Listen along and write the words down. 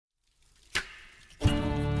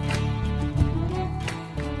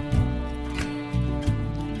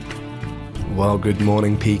Well, good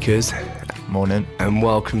morning, peakers. Morning. And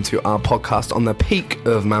welcome to our podcast on the peak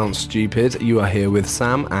of Mount Stupid. You are here with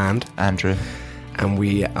Sam and Andrew. And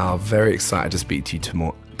we are very excited to speak to you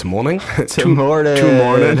tomorrow. This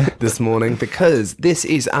morning, because this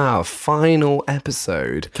is our final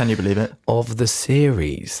episode. Can you believe it? Of the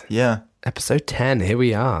series. Yeah. Episode 10, here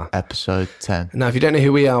we are. Episode 10. Now, if you don't know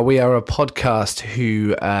who we are a podcast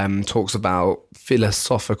who talks about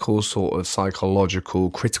philosophical, sort of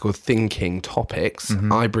psychological, critical thinking topics.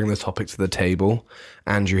 Mm-hmm. I bring the topic to the table.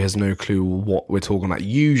 Andrew has no clue what we're talking about.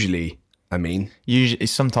 Usually,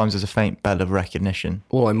 sometimes there's a faint bell of recognition.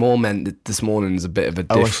 Well, I more meant that this morning is a bit of a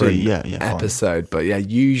different episode. Fine. But yeah,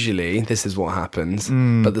 usually this is what happens.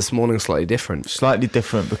 But this morning's slightly different. Slightly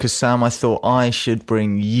different because, Sam, I thought I should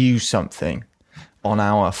bring you something on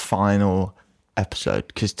our final episode.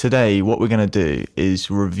 Because today what we're going to do is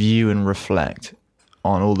review and reflect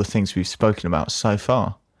on all the things we've spoken about so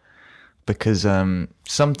far. Because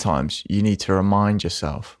sometimes you need to remind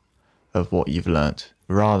yourself of what you've learnt,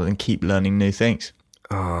 rather than keep learning new things.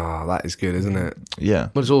 Ah, that is good, isn't it? Yeah.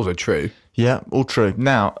 But it's also true. Yeah, all true.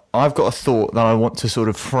 Now, I've got a thought that I want to sort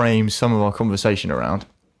of frame some of our conversation around.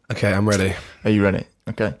 Okay, I'm ready. Are you ready?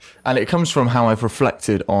 Okay. And it comes from how I've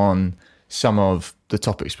reflected on some of the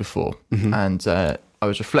topics before. Mm-hmm. And I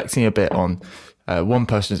was reflecting a bit on one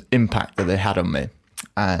person's impact that they had on me.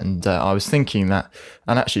 And I was thinking that,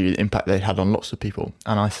 and actually the impact they had on lots of people.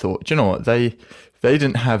 And I thought, do you know what? They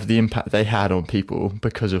didn't have the impact they had on people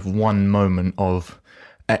because of one moment of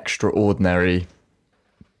extraordinariness.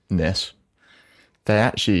 They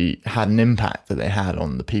actually had an impact that they had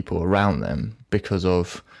on the people around them because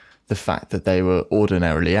of the fact that they were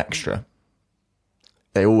ordinarily extra.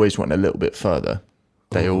 They always went a little bit further.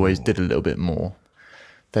 They always did a little bit more.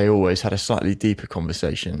 They always had a slightly deeper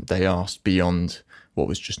conversation. They asked beyond what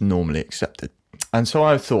was just normally accepted. And so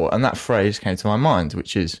I thought, and that phrase came to my mind,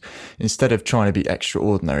 which is, instead of trying to be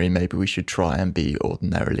extraordinary, maybe we should try and be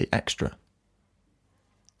ordinarily extra.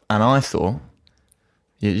 And I thought,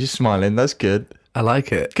 you're just smiling, that's good. I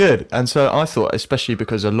like it. Good. And so I thought, especially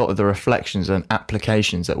because a lot of the reflections and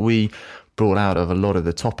applications that we brought out of a lot of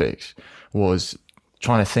the topics was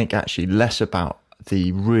trying to think actually less about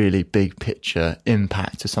the really big picture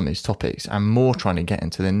impact to some of these topics and more trying to get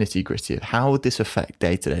into the nitty gritty of how would this affect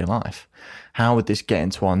day-to-day life? How would this get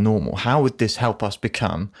into our normal? How would this help us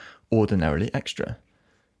become ordinarily extra?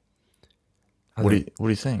 What do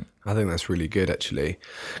you think? I think that's really good, actually,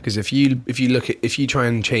 because if you try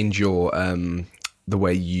and change your the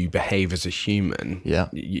way you behave as a human,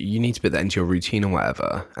 you need to put that into your routine or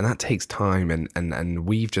whatever, and that takes time. And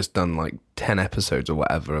we've just done like 10 episodes or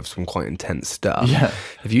whatever of some quite intense stuff. Yeah.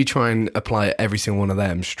 If you try and apply every single one of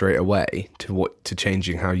them straight away to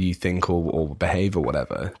changing how you think or behave or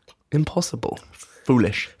whatever, impossible.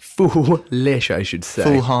 Foolish, I should say.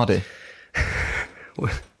 Foolhardy.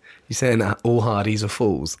 You saying that all hardies are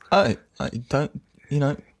fools? I don't.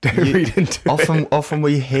 Don't read into it. Often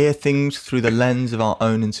we hear things through the lens of our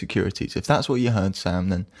own insecurities. If that's what you heard, Sam,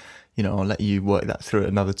 then I'll let you work that through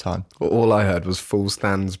another time. Well, all I heard was "fool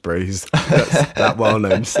Stansbury's." That's that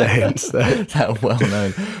well-known saying. So. That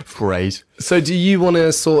well-known phrase. So, do you want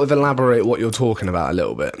to sort of elaborate what you're talking about a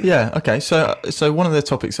little bit? Yeah. Okay. So one of the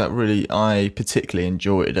topics that really I particularly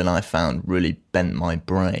enjoyed and I found really bent my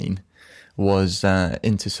brain was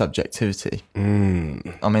intersubjectivity.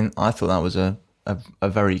 I mean, I thought that was a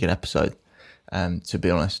very good episode, to be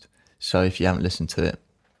honest. So if you haven't listened to it,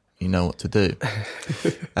 you know what to do.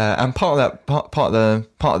 And part of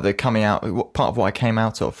what I came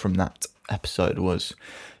out of from that episode was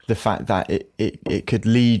the fact that it could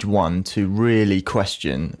lead one to really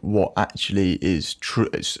question what actually is true,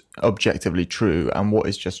 is objectively true, and what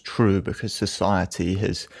is just true because society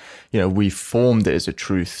has, we've formed it as a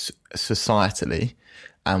truth societally,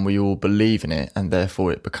 and we all believe in it, and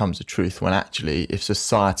therefore it becomes a truth, when actually, if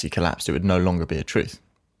society collapsed, it would no longer be a truth.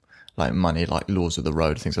 Like money, like laws of the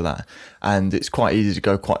road, things like that. And it's quite easy to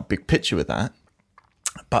go quite big picture with that.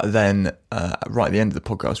 But then right at the end of the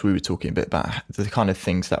podcast, we were talking a bit about the kind of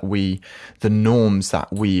things that the norms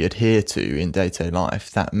that we adhere to in day-to-day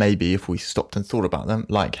life, that maybe if we stopped and thought about them,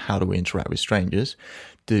 like how do we interact with strangers?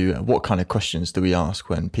 What kind of questions do we ask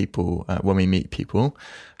when we meet people?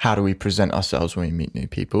 How do we present ourselves when we meet new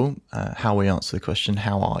people? How we answer the question,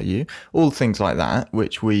 how are you? All things like that,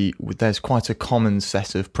 which there's quite a common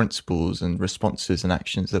set of principles and responses and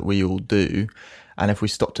actions that we all do. And if we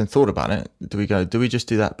stopped and thought about it, do we just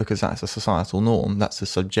do that because that's a societal norm? That's the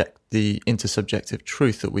intersubjective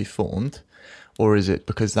truth that we formed? Or is it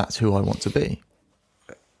because that's who I want to be?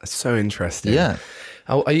 That's so interesting. Yeah.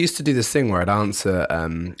 I used to do this thing where I'd answer,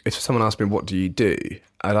 if someone asked me, what do you do?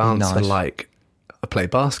 I'd answer like play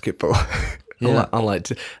basketball. Yeah. I like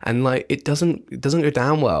to, and like it doesn't go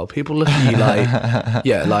down well. People look at you like,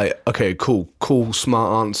 yeah, like okay, cool,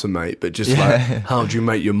 smart answer, mate. But just like, how do you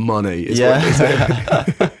make your money? Is what they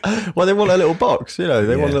say. Well, they want a little box, you know.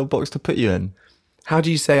 They want a Yeah. little box to put you in. How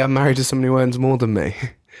do you say I'm married to someone who earns more than me?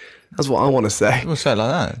 That's what I want to say. We'll say it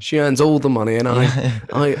like that. She earns all the money, and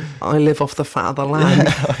I live off the fat of the land.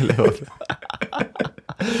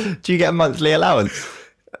 Do you get a monthly allowance?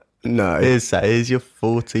 No, Here's your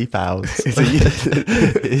 £40.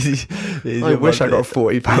 I wish I got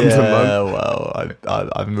 £40 a month. Well,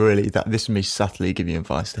 I'm really this is me subtly giving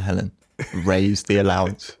advice to Helen. Raise the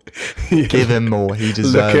allowance. Give him more. He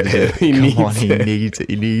deserves him. it. He Come needs on, he it. needs it.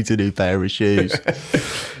 He needs a new pair of shoes.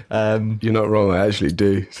 You're not wrong. I actually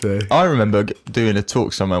do. So I remember doing a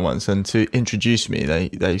talk somewhere once, and to introduce me,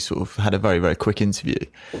 they sort of had a very, very quick interview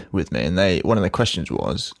with me, and one of the questions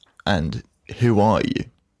was, "And who are you?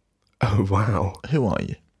 oh wow, Who are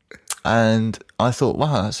you?" And I thought,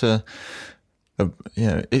 wow, that's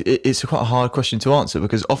it's quite a hard question to answer,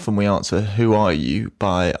 because often we answer "who are you"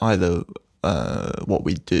 by either what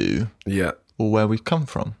we do yeah. or where we've come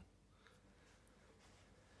from.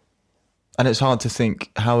 And it's hard to think,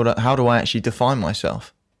 how do I actually define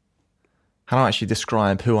myself? How do I actually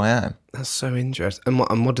describe who I am? That's so interesting.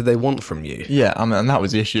 And what do they want from you? Yeah, I mean, and that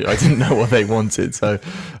was the issue. I didn't know what they wanted, so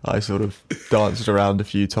I sort of danced around a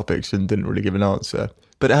few topics and didn't really give an answer.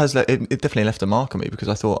 But it definitely left a mark on me, because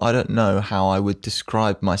I thought, I don't know how I would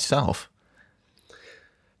describe myself.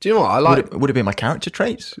 Do you know what I like? Would it be my character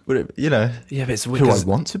traits? Would it, Yeah, but it's weird who I 'cause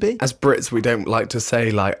want to be? as Brits, we don't like to say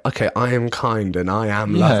like, okay, I am kind and I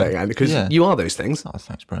am loving, and because you are those things. Oh,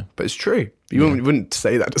 thanks, bro. But it's true. You wouldn't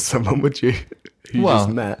say that to someone, would you? Who you just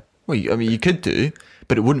met. Well, I mean, you could do,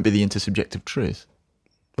 but it wouldn't be the intersubjective truth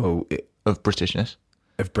Well, of Britishness.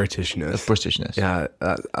 of Britishness. Britishness. Yeah,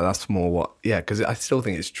 that's more what. Yeah, because I still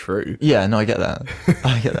think it's true. Yeah, no, I get that.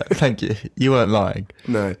 I get that. Thank you. You weren't lying.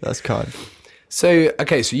 No. That's kind. So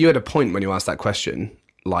okay, so you had a point when you asked that question,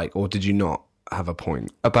 like, or did you not have a point?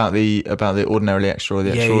 About the ordinarily extra or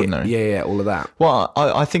the extraordinary. Yeah, all of that. Well,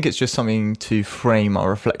 I think it's just something to frame our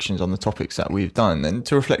reflections on the topics that we've done, and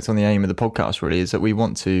to reflect on the aim of the podcast. Really, is that we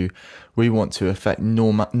want to affect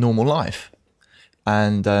normal life.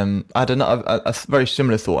 And I don't know. A very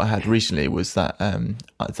similar thought I had recently was that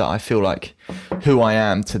that I feel like who I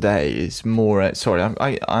am today is more.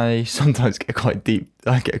 I sometimes get quite deep.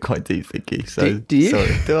 I get quite deep thinking. So do you?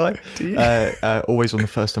 Sorry, do I? Do you? Always on the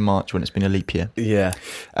 1st of March when it's been a leap year. Yeah.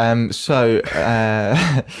 I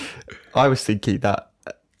was thinking that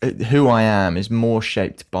who I am is more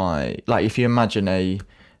shaped by, like, if you imagine a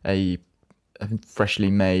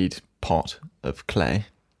freshly made pot of clay.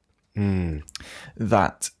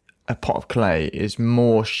 That a pot of clay is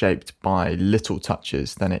more shaped by little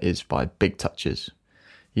touches than it is by big touches.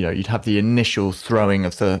 You know, you'd have the initial throwing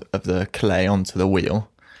of the clay onto the wheel.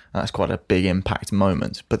 That's quite a big impact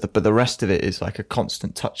moment. But the rest of it is like a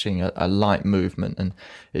constant touching, a light movement, and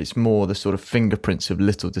it's more the sort of fingerprints of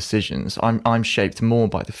little decisions. I'm shaped more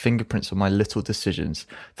by the fingerprints of my little decisions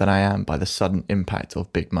than I am by the sudden impact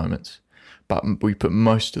of big moments. But we put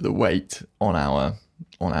most of the weight on our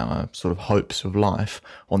sort of hopes of life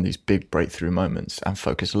on these big breakthrough moments, and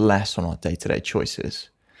focus less on our day-to-day choices.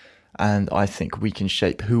 And I think we can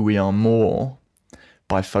shape who we are more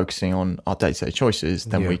by focusing on our day-to-day choices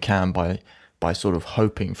than we can by sort of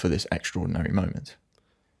hoping for this extraordinary moment.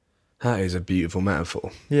 That is a beautiful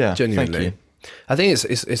metaphor. Yeah, genuinely. thank you. I think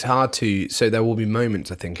it's hard to. So there will be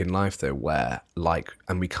moments, I think, in life though where, like,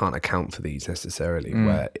 and we can't account for these necessarily,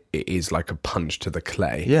 where it is like a punch to the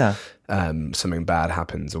clay. Yeah. Something bad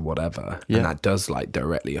happens or whatever, and that does like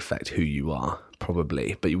directly affect who you are,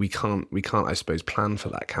 probably. But we can't, I suppose, plan for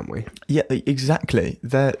that, can we? Yeah, exactly.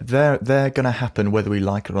 They're going to happen whether we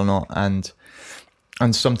like it or not, and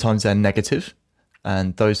sometimes they're negative,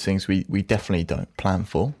 and those things we definitely don't plan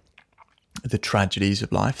for. The tragedies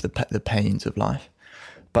of life, the pains of life,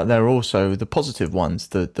 but there are also the positive ones,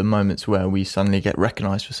 the moments where we suddenly get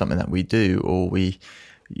recognised for something that we do, or we,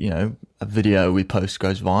 a video we post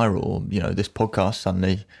goes viral, or, this podcast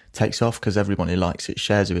suddenly takes off because everyone who likes it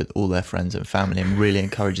shares it with all their friends and family and really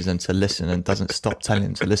encourages them to listen and doesn't stop telling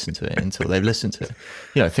them to listen to it until they've listened to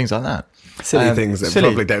it. Things like that. Silly things that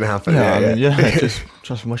probably don't happen.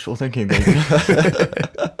 Just wishful thinking.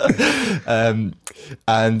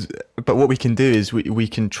 But what we can do is we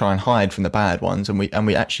can try and hide from the bad ones, and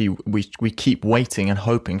we keep waiting and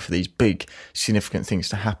hoping for these big significant things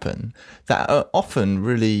to happen that are often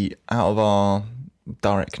really out of our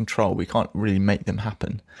direct control. We can't really make them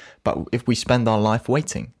happen. But if we spend our life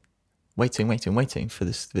waiting for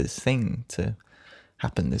this thing to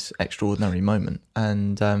happen, this extraordinary moment.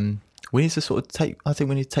 And we need to sort of I think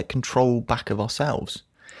we need to take control back of ourselves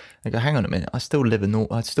and go, hang on a minute, I still live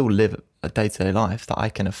a day-to-day life that I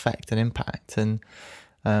can affect and impact. And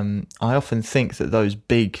I often think that those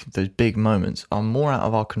big moments are more out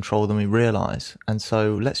of our control than we realise. And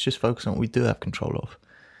so let's just focus on what we do have control of,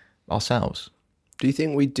 ourselves. Do you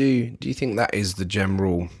think we do? Do you think that is the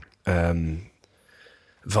general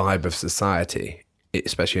vibe of society,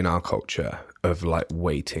 especially in our culture, of like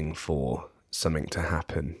waiting for something to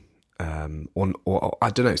happen? Or I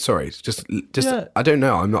don't know. Sorry, just yeah. I don't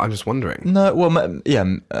know. I'm just wondering. No, well,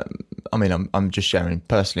 yeah. I mean, I'm just sharing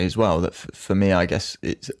personally as well that for me, I guess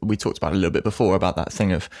we talked about it a little bit before about that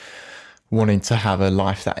thing of wanting to have a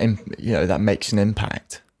life that that makes an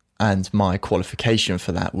impact. And my qualification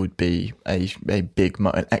for that would be an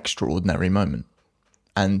extraordinary moment.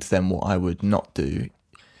 And then what I would not do.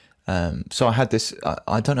 So I had this,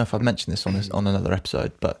 I don't know if I've mentioned this on another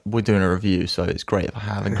episode, but we're doing a review, so it's great if I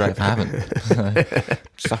have and great if I haven't.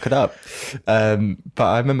 Suck it up. But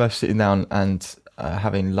I remember sitting down and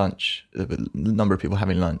having lunch, a number of people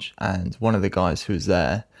having lunch, and one of the guys who was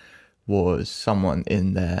there was someone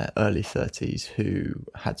in their early 30s who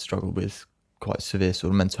had struggled with quite severe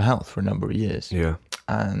sort of mental health for a number of years. Yeah.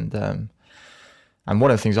 And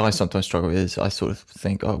one of the things I sometimes struggle with is I sort of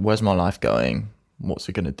think, oh, where's my life going? What's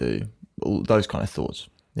it going to do? All those kind of thoughts.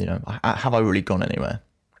 Have I really gone anywhere?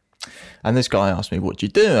 And this guy asked me, what do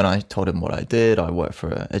you do? And I told him what I did. I work for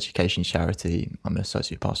an education charity. I'm an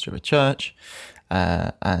associate pastor of a church.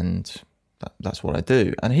 And that's what I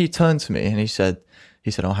do. And he turned to me and he said,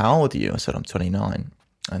 oh, how old are you? I said, I'm 29.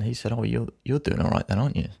 And he said, oh, you're doing all right then,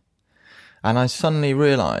 aren't you? And I suddenly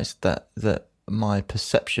realized that my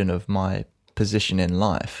perception of my position in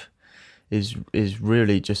life is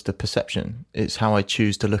really just a perception. It's how I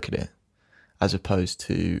choose to look at it, as opposed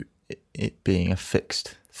to it being a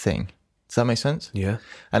fixed thing. Does that make sense? Yeah.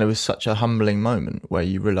 And it was such a humbling moment where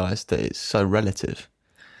you realise that it's so relative.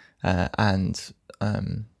 So I've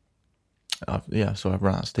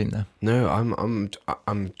run out of steam there. No,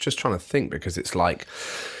 I'm just trying to think, because it's like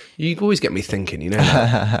you always get me thinking. You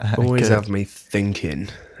know, always have me thinking,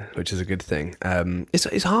 which is a good thing.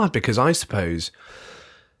 It's hard because I suppose.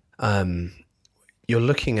 You're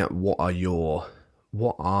looking at what are your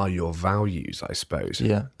values, I suppose.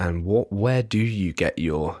 Yeah. And where do you get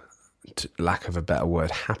your, lack of a better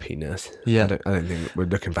word, happiness? Yeah. I don't think we're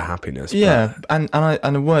looking for happiness. Yeah. But...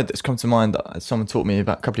 And a word that's come to mind that someone taught me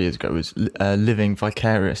about a couple of years ago was living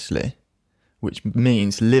vicariously, which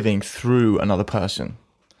means living through another person.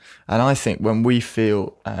 And I think when we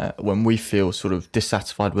feel sort of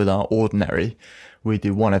dissatisfied with our ordinary, we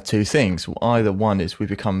do one of two things. Either one is we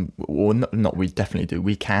become, or not we definitely do,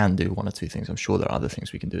 we can do one or two things. I'm sure there are other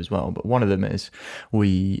things we can do as well. But one of them is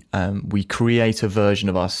we create a version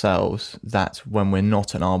of ourselves that when we're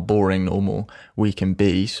not in our boring normal, we can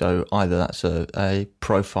be. So either that's a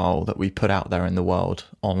profile that we put out there in the world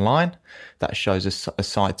online that shows a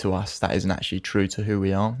side to us that isn't actually true to who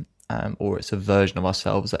we are. Or it's a version of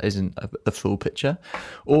ourselves that isn't the full picture.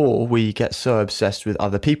 Or we get so obsessed with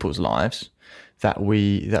other people's lives that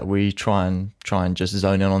we try and just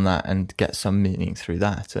zone in on that and get some meaning through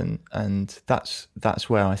that, and that's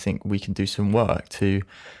where I think we can do some work to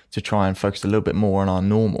try and focus a little bit more on our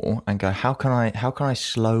normal and go, how can I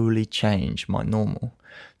slowly change my normal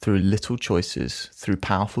through little choices, through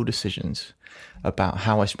powerful decisions about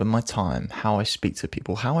how I spend my time, how I speak to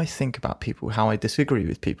people, how I think about people, how I disagree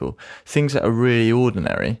with people, things that are really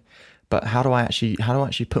ordinary, but how do I actually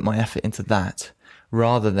put my effort into that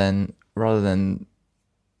rather than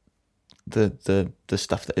the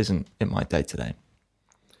stuff that isn't in my day-to-day.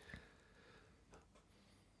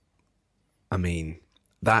 I mean,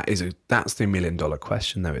 that's the $1 million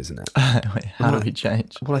question, though, isn't it? How do we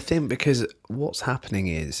change? Well, I think because what's happening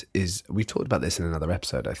is we talked about this in another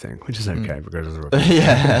episode, I think, which is okay because of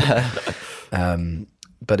yeah.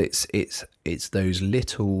 But it's those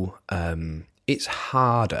little. It's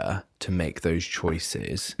harder to make those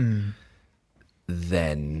choices.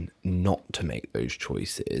 Than not to make those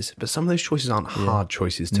choices, but some of those choices aren't hard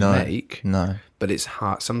choices to make. No, but it's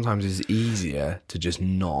hard. Sometimes it's easier to just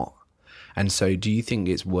not. And so, do you think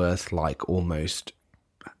it's worth like almost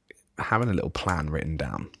having a little plan written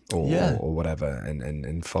down or whatever,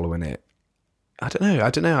 and following it? I don't know.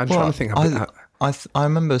 I'm trying to think. I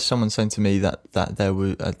remember someone saying to me that there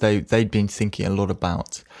were they'd been thinking a lot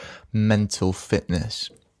about mental fitness.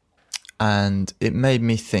 And it made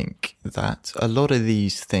me think that a lot of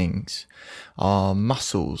these things are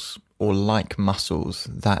muscles or like muscles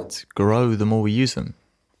that grow the more we use them.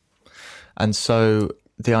 And so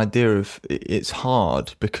the idea of it's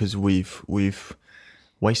hard because we've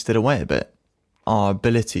wasted away a bit. Our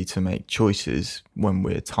ability to make choices when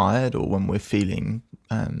we're tired or when we're feeling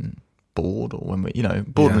bored, or when we,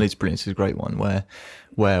 boredom leads to brilliance is a great one,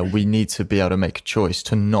 where we need to be able to make a choice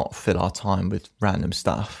to not fill our time with random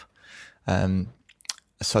stuff,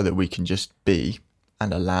 so that we can just be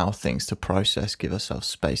and allow things to process, give ourselves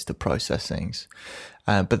space to process things.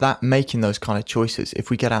 But that making those kind of choices, if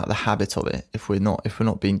we get out of the habit of it, if we're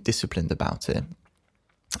not being disciplined about it,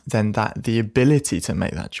 then that the ability to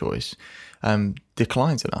make that choice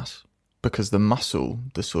declines in us, because the muscle,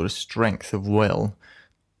 the sort of strength of will,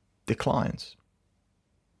 declines.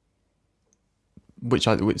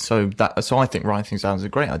 So I think writing things down is a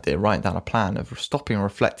great idea. Writing down a plan of stopping and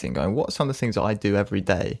reflecting, going, what are some of the things that I do every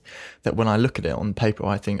day that when I look at it on paper,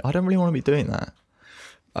 I think I don't really want to be doing that,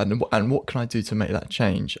 and what can I do to make that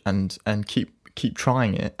change, and keep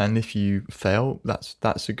trying it. And if you fail,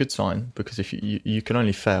 that's a good sign, because if you can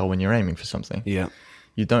only fail when you're aiming for something. Yeah,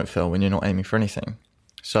 you don't fail when you're not aiming for anything.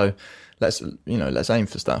 So let's aim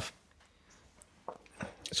for stuff.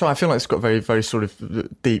 So I feel like it's got very, very sort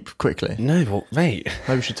of deep quickly. No, but mate,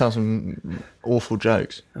 maybe we should tell some awful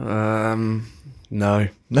jokes. No, no,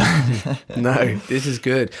 this is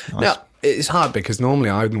good. Nice. Now, it's hard because normally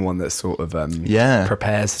I'm the one that sort of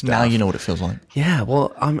prepares stuff. Now you know what it feels like. Yeah,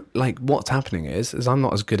 well, I'm like, what's happening is I'm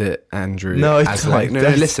not as good at Andrew as like, no,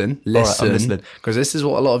 listen, right, because this is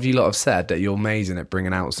what a lot of you lot have said, that you're amazing at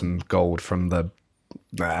bringing out some gold from the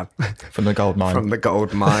gold mine. From the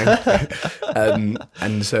gold mine.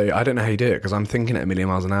 And so I don't know how you do it, because I'm thinking at a million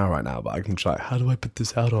miles an hour right now, but I can try, how do I put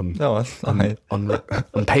this out on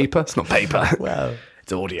paper? It's not paper. Wow.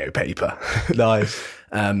 It's audio paper. Nice.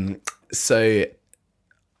 So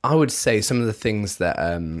I would say some of the things that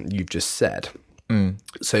you've just said.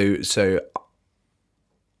 So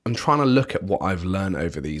I'm trying to look at what I've learned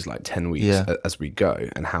over these like 10 weeks as we go,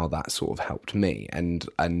 and how that sort of helped me. And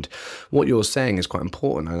what you're saying is quite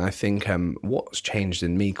important. And I think what's changed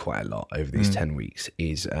in me quite a lot over these 10 weeks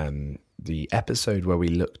is the episode where we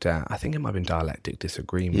looked at, I think it might have been dialectic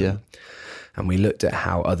disagreement. Yeah. And we looked at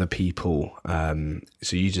how other people,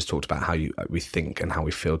 so you just talked about how we think and how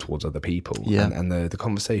we feel towards other people. Yeah. And the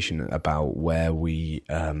conversation about where we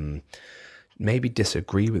maybe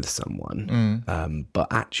disagree with someone, but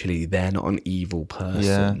actually they're not an evil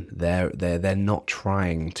person. Yeah. They're not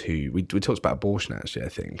trying to. We talked about abortion actually, I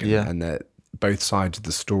think, and that both sides of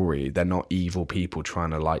the story, they're not evil people trying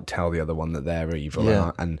to like tell the other one that they're evil,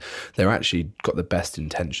 and they're actually got the best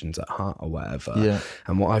intentions at heart or whatever. Yeah.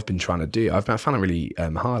 And what I've been trying to do, I found it really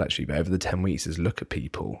hard actually, but over the 10 weeks, is look at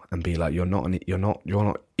people and be like, you're not.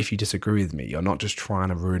 If you disagree with me, you're not just trying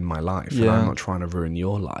to ruin my life, and I'm not trying to ruin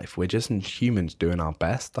your life. We're just humans doing our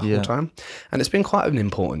best the whole time, and it's been quite an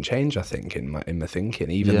important change, I think, in my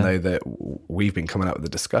thinking. Even though that we've been coming up with the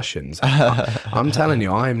discussions, I'm telling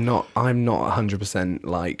you, I'm not 100%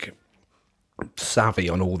 like savvy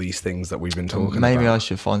on all these things that we've been talking about. Maybe I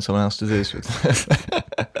should find someone else to do this with.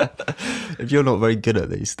 If you're not very good at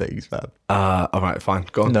these things, man. All right, fine,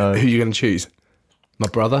 go on. No. Who are you going to choose? My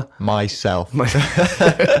brother? Myself. Which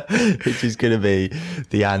is going to be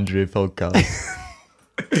the Andrew podcast.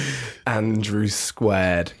 Andrew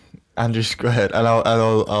squared. Andrew squared. And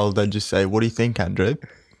I'll then just say, what do you think, Andrew?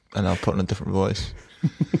 And I'll put on a different voice.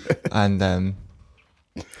 And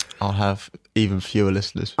I'll have even fewer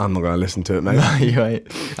listeners. I'm not going to listen to it, mate. No, you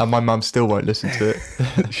ain't. And my mum still won't listen to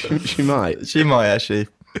it. She might. She might, actually.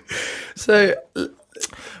 So...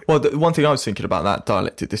 Well, the one thing I was thinking about that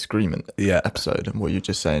dialectic disagreement episode, and what you're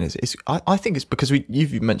just saying is I think it's because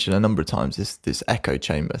you've mentioned a number of times this echo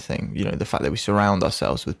chamber thing, the fact that we surround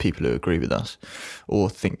ourselves with people who agree with us or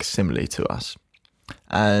think similarly to us.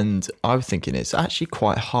 And I was thinking it's actually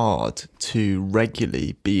quite hard to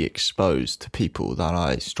regularly be exposed to people that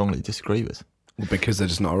I strongly disagree with. Because they're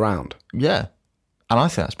just not around. Yeah. And I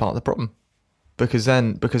think that's part of the problem. Because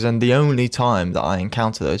then the only time that I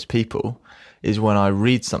encounter those people is when I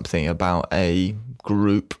read something about a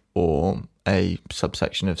group or a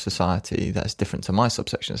subsection of society that's different to my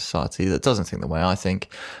subsection of society that doesn't think the way I think.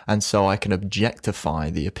 And so I can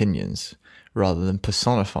objectify the opinions rather than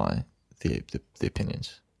personify the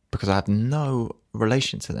opinions, because I have no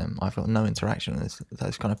relation to them. I've got no interaction with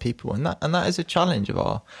those kind of people. And that is a challenge of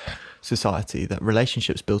our society, that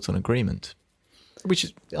relationships built on agreement, which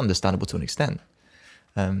is understandable to an extent.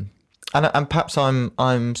 And perhaps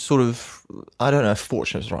I'm sort of, I don't know if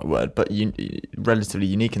fortunate is the right word, but relatively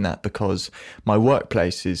unique in that, because my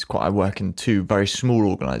workplace is I work in two very small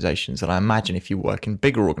organisations, and I imagine if you work in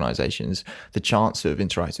bigger organisations, the chance of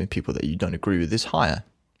interacting with people that you don't agree with is higher.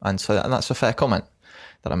 And so that's a fair comment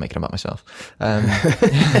that I'm making about myself.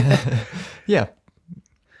 Yeah.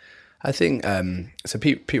 I think so.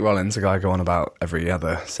 Pete Rollins, a guy I go on about every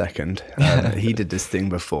other second, he did this thing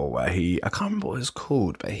before where I can't remember what it was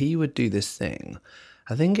called, but he would do this thing.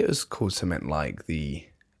 I think it was called something like the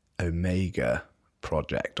Omega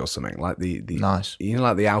Project or something like the Nice.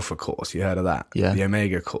 like the Alpha Course. You heard of that? Yeah. The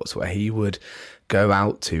Omega Course, where he would go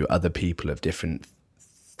out to other people of different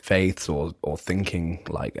faiths or thinking,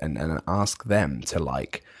 like, and ask them to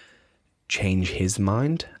like change his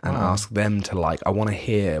mind and ask them to like, I want to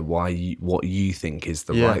hear what you think is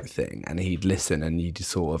the right thing, and he'd listen and you'd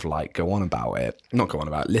sort of like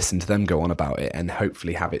listen to them go on about it and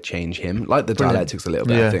hopefully have it change him, like the dialectics a little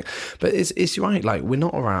bit. I think, but it's right, like I'm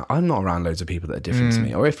not around loads of people that are different to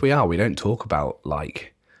me, or if we are, we don't talk about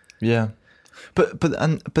like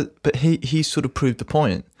but he sort of proved the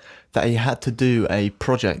point that he had to do a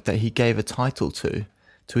project that he gave a title to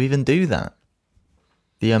even do that.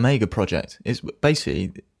 The Omega Project is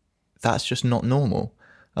basically, that's just not normal.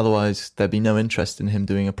 Otherwise, there'd be no interest in him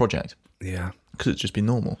doing a project. Yeah. Because it'd just be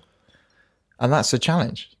normal. And that's a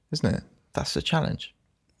challenge, isn't it? That's a challenge.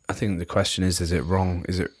 I think the question is it wrong?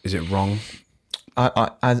 Is it wrong?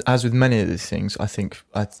 As with many of these things,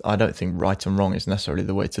 I don't think right and wrong is necessarily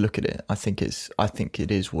the way to look at it. I think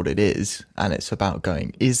it is what it is, and it's about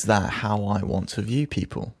going, is that how I want to view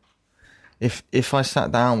people? If I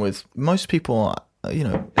sat down with most people,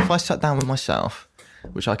 if I sat down with myself,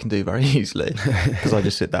 which I can do very easily because I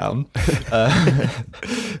just sit down,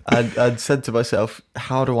 and said to myself,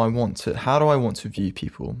 how do I want to view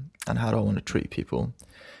people, and how do I want to treat people,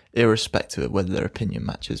 irrespective of whether their opinion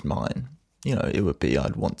matches mine? It would be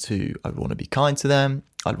I'd want to be kind to them.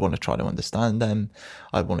 I'd want to try to understand them.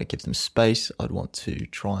 I'd want to give them space. I'd want to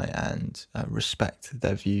try and respect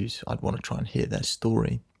their views. I'd want to try and hear their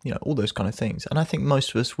story. All those kind of things. And I think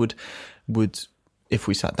most of us would, if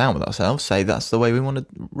we sat down with ourselves, say that's the way we want to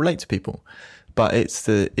relate to people. But it's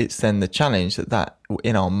then the challenge that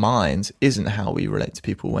in our minds isn't how we relate to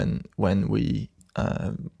people when we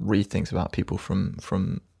read things about people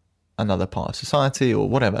from another part of society or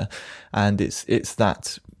whatever, and it's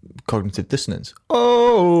that cognitive dissonance.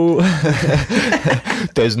 Oh,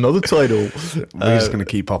 there's another title. We're just going to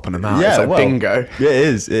keep popping them out. Yeah, it's like bingo. Yeah,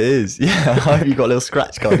 it is. Yeah, I hope you got a little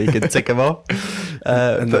scratch card you can tick them off.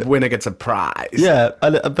 And the winner gets a prize. Yeah,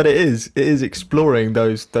 but it is exploring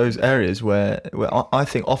those areas where I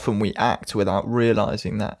think often we act without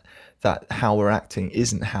realizing that how we're acting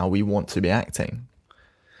isn't how we want to be acting.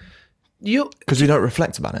 Because we don't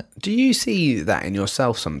reflect about it. Do you see that in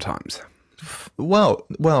yourself sometimes? Well,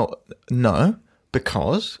 no,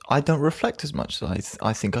 because I don't reflect as much as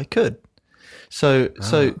I think I could. So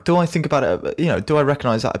do I think about it? Do I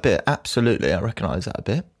recognise that a bit? Absolutely, I recognise that a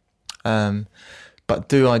bit. But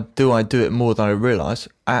do I do it more than I realise?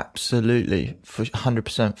 Absolutely, for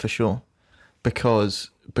 100% for sure.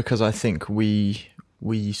 Because I think we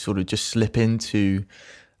sort of just slip into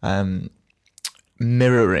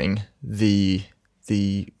mirroring the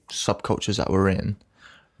subcultures that we're in.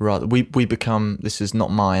 Rather, we become, this is not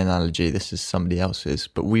my analogy, this is somebody else's,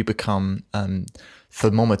 but we become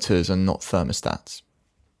thermometers and not thermostats.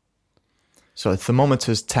 So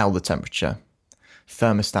thermometers tell the temperature,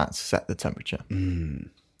 thermostats set the temperature.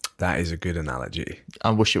 That is a good analogy. I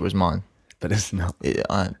wish it was mine, but it's not.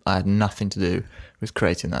 I had nothing to do with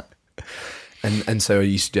creating that. And so are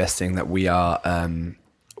you suggesting that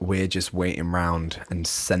we're just waiting around and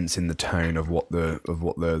sensing the tone of what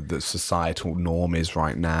the societal norm is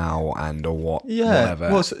right now, whatever?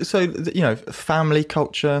 Well, so family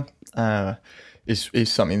culture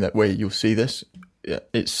is something that where you'll see this.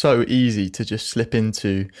 It's so easy to just slip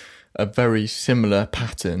into a very similar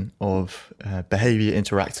pattern of behaviour,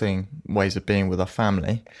 interacting, ways of being with our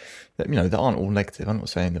family. That that aren't all negative. I'm not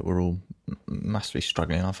saying that we're all massively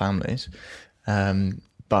struggling in our families,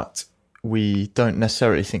 but we don't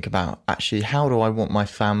necessarily think about actually how do I want my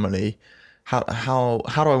family, how do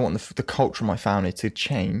I want the culture of my family to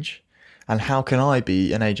change, and how can I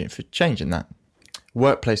be an agent for changing that?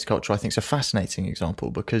 Workplace culture, I think, is a fascinating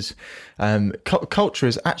example because culture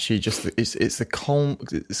is actually just it's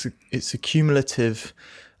a cumulative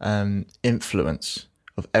influence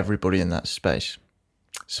of everybody in that space.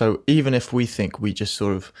 So even if we think we just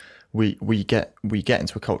sort of we get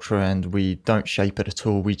into a culture and we don't shape it at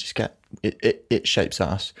all, we just get it shapes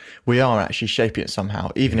us. We are actually shaping it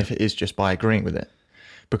somehow, even if it is just by agreeing with it,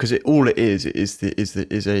 because all it is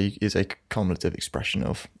a cumulative expression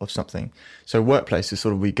of something. So workplace is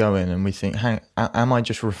sort of, we go in and we think, am I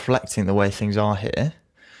just reflecting the way things are here?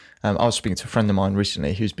 I was speaking to a friend of mine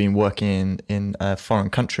recently who's been working in a foreign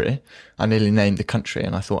country. I nearly named the country,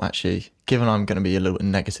 and I thought, actually, given I'm going to be a little bit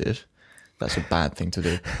negative, That's a bad thing to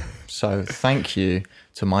do. So thank you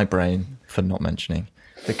to my brain for not mentioning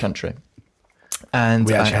the country. And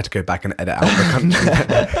we actually had to go back and edit out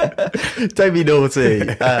the country. Don't be naughty.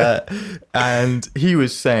 And he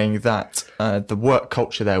was saying that the work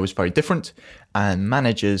culture there was very different, and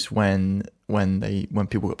managers, when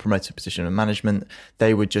people got promoted to a position of management,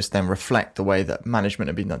 they would just then reflect the way that management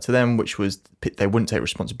had been done to them, which was they wouldn't take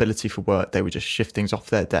responsibility for work. They would just shift things off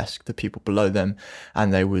their desk to people below them,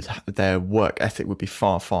 and their work ethic would be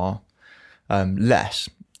far less.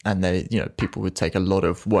 And people would take a lot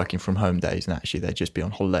of working from home days, and actually they'd just be on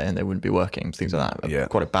holiday and they wouldn't be working, things like that. Yeah.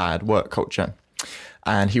 Quite a bad work culture.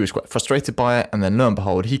 And he was quite frustrated by it. And then lo and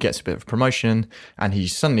behold, he gets a bit of a promotion, and he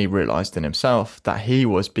suddenly realized in himself that he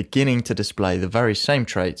was beginning to display the very same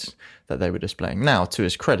traits that they were displaying. Now, to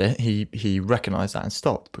his credit, he recognized that and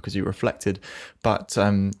stopped because he reflected. But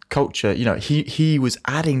culture, he was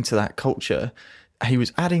adding to that culture. He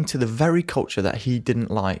was adding to the very culture that he didn't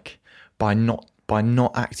like by not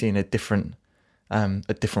acting in a different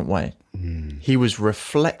way. He was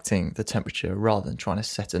reflecting the temperature rather than trying to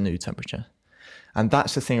set a new temperature. And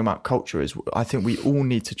that's the thing about culture, is I think we all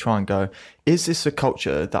need to try and go, is this a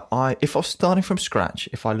culture that if I was starting from scratch,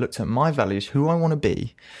 if I looked at my values, who I want to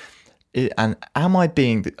be, and am I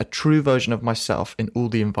being a true version of myself in all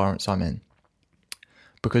the environments I'm in?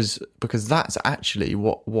 Because that's actually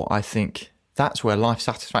what I think, that's where life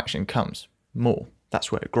satisfaction comes more.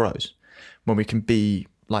 That's where it grows, when we can be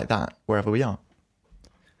like that wherever we are.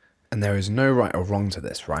 And there is no right or wrong to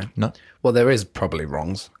this, right? No. Well, there is probably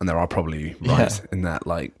wrongs, and there are probably rights in that.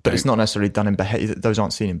 But it's not necessarily done in behavior. Those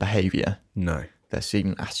aren't seen in behavior. No. They're seen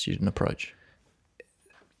in attitude and approach.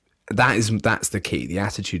 That's the key, the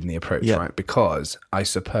attitude and the approach, right? Because I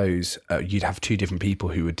suppose you'd have two different people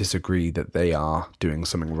who would disagree that they are doing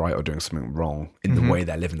something right or doing something wrong in the way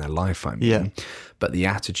they're living their life, I mean. But the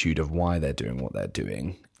attitude of why they're doing what they're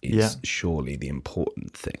doing is surely the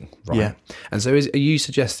important thing, right? Yeah. And so, are you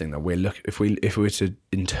suggesting that if we were to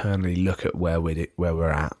internally look at where we're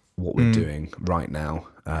at, what we're doing right now,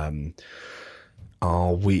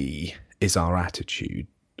 is our attitude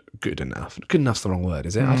good enough? Good enough's the wrong word,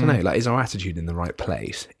 is it? I don't know. Is our attitude in the right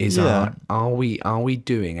place? Are we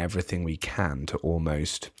doing everything we can to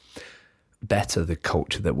almost better the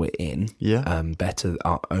culture that we're in? Yeah. Better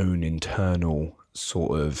our own internal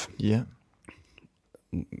sort of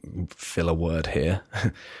fill a word here.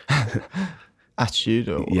 Attitude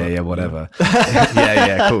or whatever.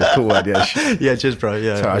 Cool word. Yeah, cheers, bro.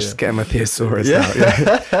 Yeah. Sorry, I was just getting my thesaurus out.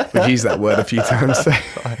 Yeah. We've used that word a few times. So. No,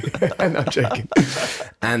 I'm joking.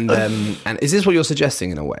 And is this what you're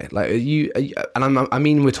suggesting in a way? Like, are you? I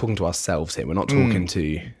mean, we're talking to ourselves here. We're not talking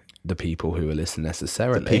to the people who are listening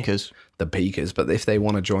necessarily. The peakers. But if they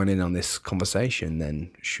want to join in on this conversation,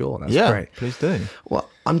 then sure, that's great. Please do. Well,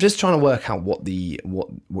 I'm just trying to work out what the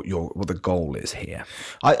goal is here.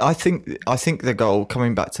 I think the goal,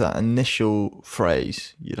 coming back to that initial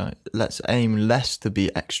phrase, let's aim less to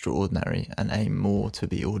be extraordinary and aim more to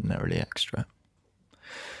be ordinarily extra.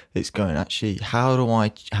 It's going, actually, how do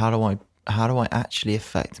I actually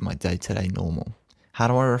affect my day-to-day normal? How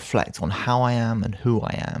do I reflect on how I am and who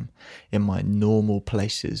I am in my normal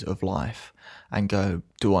places of life and go,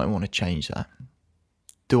 do I want to change that?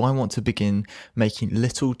 Do I want to begin making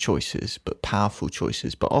little choices, but powerful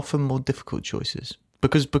choices, but often more difficult choices?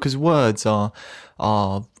 Because words are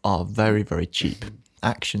very, very cheap.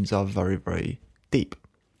 Actions are very, very deep.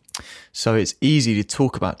 So it's easy to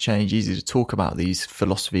talk about change, easy to talk about these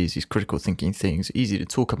philosophies, these critical thinking things, easy to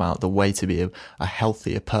talk about the way to be a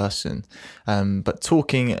healthier person. But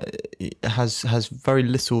talking has very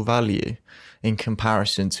little value in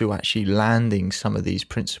comparison to actually landing some of these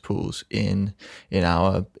principles in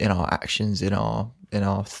our actions, in our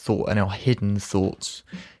thought, and our hidden thoughts,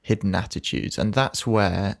 hidden attitudes. And that's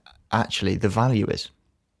where actually the value is.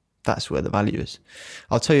 That's where the value is.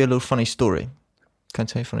 I'll tell you a little funny story. Can I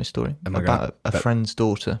tell you a funny story about a friend's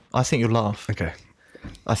daughter? I think you'll laugh. Okay.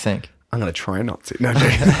 I think. I'm going to try not to. No,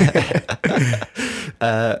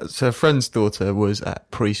 so a friend's daughter was at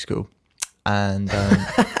preschool, and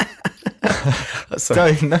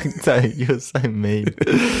don't, you're so mean.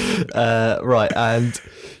 Right, and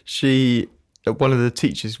one of the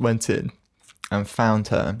teachers went in and found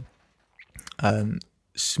her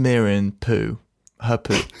smearing her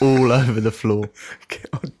poo all over the floor.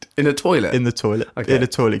 In a toilet? In the toilet. Okay. In a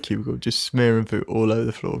toilet cubicle, just smearing poo all over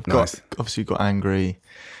the floor. Nice. Obviously got angry.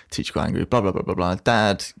 Teacher got angry, blah, blah, blah, blah, blah.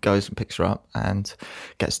 Dad goes and picks her up and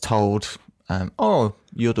gets told,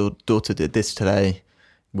 your daughter did this today.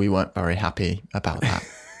 We weren't very happy about that.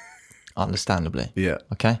 understandably. Yeah.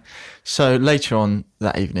 Okay. So later on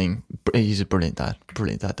that evening, he's a brilliant dad,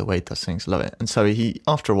 the way he does things, love it. And so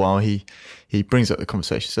after a while, he brings up the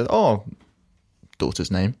conversation, says, "Oh,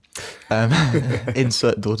 daughter's name,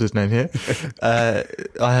 insert daughter's name here. I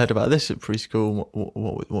heard about this at preschool.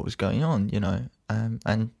 What was going on, you know?"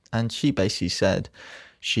 And she basically said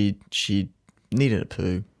she needed a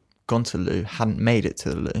poo, gone to the loo, hadn't made it to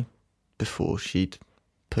the loo before she'd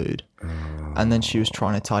pooed, and then she was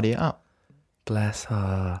trying to tidy it up. Bless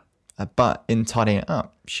her. But in tidying it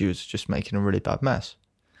up, she was just making a really bad mess.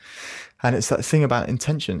 And it's that thing about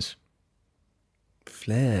intentions.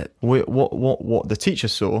 Flip. What the teacher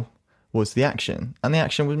saw was the action, and the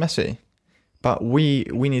action was messy. But we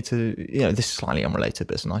need to, you know, this is slightly unrelated,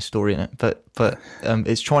 but it's a nice story in it. But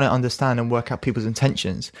it's trying to understand and work out people's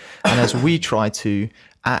intentions. And as we try to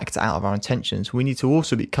act out of our intentions, we need to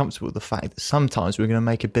also be comfortable with the fact that sometimes we're going to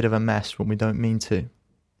make a bit of a mess when we don't mean to.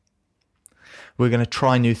 We're going to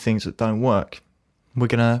try new things that don't work. We're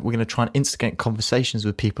gonna try and instigate conversations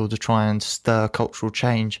with people to try and stir cultural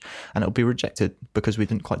change, and it'll be rejected because we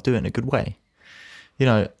didn't quite do it in a good way. You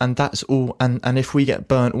know, and that's all. And if we get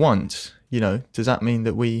burnt once, you know, does that mean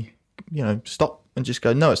that we, you know, stop and just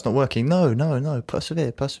go, no, it's not working? No,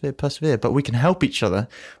 persevere. But we can help each other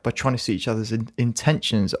by trying to see each other's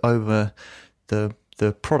intentions over the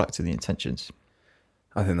product of the intentions.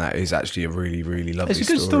 I think that is actually a really, really lovely story. It's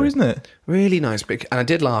a good story, isn't it? Really nice. And I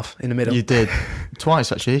did laugh in the middle. You did.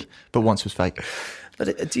 Twice, actually, but once was fake.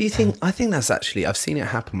 But do you think, I think that's actually, I've seen it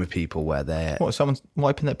happen with people where they're... What, someone's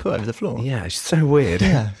wiping their poo over the floor? Yeah, it's so weird.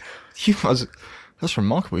 Yeah. That's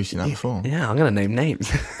remarkable you've seen that before. Yeah, I'm going to name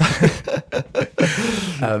names.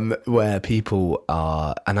 Where people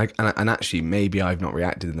are, and actually maybe I've not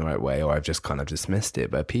reacted in the right way, or I've just kind of dismissed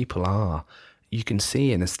it, but people are, you can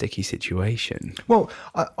see in a sticky situation. Well,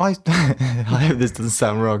 I hope this doesn't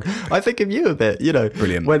sound wrong. I think of you a bit, you know.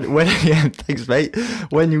 Brilliant. When yeah, thanks, mate.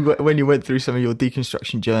 When you went through some of your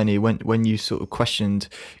deconstruction journey, when you sort of questioned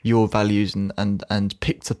your values and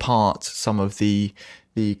picked apart some of the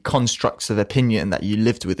constructs of opinion that you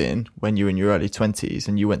lived within when you were in your early 20s,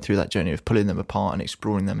 and you went through that journey of pulling them apart and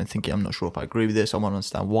exploring them and thinking, I'm not sure if I agree with this, I want to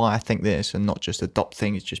understand why I think this, and not just adopt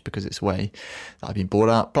things just because it's the way that I've been brought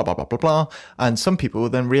up, blah, blah, blah, blah, blah. And some people will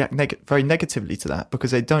then react very negatively to that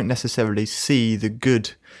because they don't necessarily see the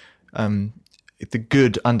good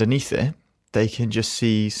underneath it. They can just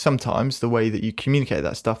see sometimes the way that you communicate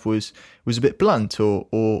that stuff was a bit blunt,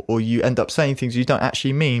 or you end up saying things you don't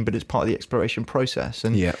actually mean, but it's part of the exploration process.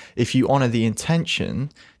 And if you honor the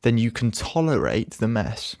intention, then you can tolerate the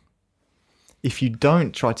mess. If you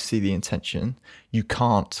don't try to see the intention, you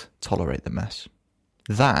can't tolerate the mess.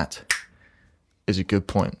 That is a good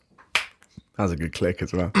point. That was a good click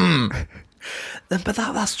as well. But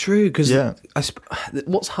that's true, because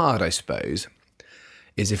what's hard, I suppose,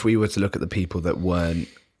 is if we were to look at the people that weren't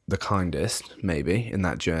the kindest, maybe, in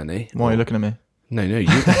that journey. Why are you looking at me? No, you. You're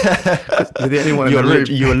the only one in the room.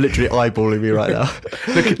 You are literally eyeballing me right now.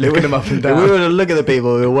 looking them up and down. We were to look at the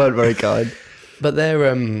people who weren't very kind. But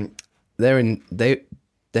their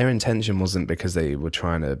intention wasn't because they were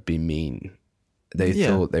trying to be mean. They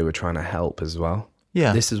thought they were trying to help as well.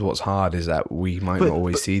 Yeah. This is what's hard, is that we might not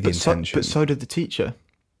always see the intention. But so did the teacher.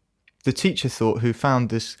 The teacher thought, who found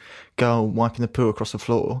this girl wiping the poo across the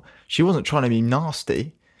floor, she wasn't trying to be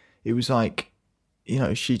nasty. It was like, you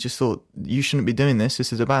know, she just thought, you shouldn't be doing this.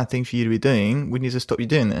 This is a bad thing for you to be doing. We need to stop you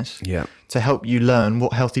doing this. Yeah. To help you learn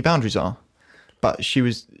what healthy boundaries are. But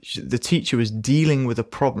the teacher was dealing with a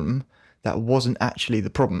problem that wasn't actually the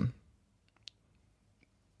problem.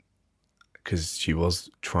 Because she was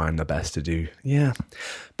trying the best to do. Yeah.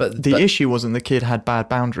 But the issue wasn't the kid had bad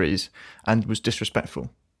boundaries and was disrespectful.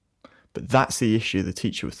 But that's the issue the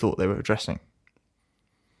teacher thought they were addressing.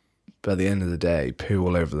 But at the end of the day, poo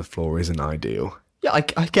all over the floor isn't ideal. Yeah, I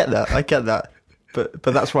get that. But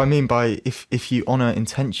that's what I mean by if you honour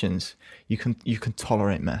intentions, you can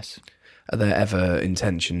tolerate mess. Are there ever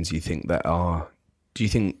intentions you think that are... Do you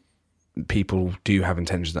think people do have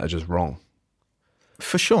intentions that are just wrong?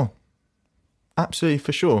 For sure. Absolutely,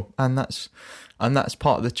 for sure. And that's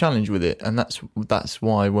part of the challenge with it. And that's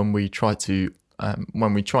why when we try to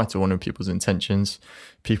honour people's intentions,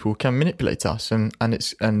 people can manipulate us,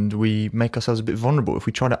 and we make ourselves a bit vulnerable. If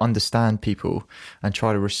we try to understand people and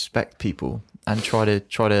try to respect people and try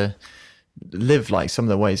to live like some of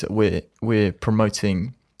the ways that we're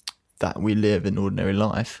promoting that we live in ordinary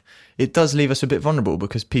life, it does leave us a bit vulnerable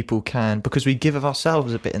because because we give of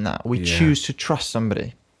ourselves a bit in that. We choose to trust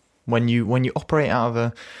somebody. When you operate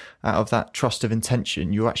out of that trust of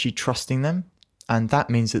intention, you're actually trusting them. And that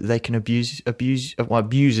means that they can abuse,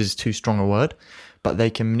 is too strong a word, but they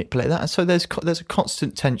can manipulate that. And so there's a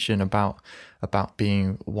constant tension about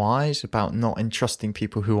being wise, about not entrusting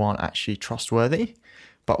people who aren't actually trustworthy,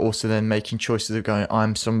 but also then making choices of going,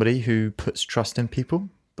 I'm somebody who puts trust in people,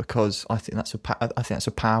 because I think that's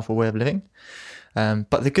a powerful way of living.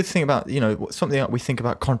 But the good thing about, something that we think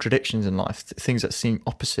about contradictions in life, things that seem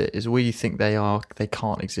opposite, is we think they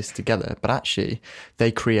can't exist together, but actually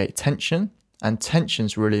they create tension. And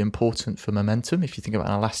tension's really important for momentum. If you think about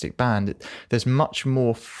an elastic band, there's much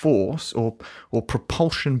more force or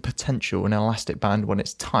propulsion potential in an elastic band when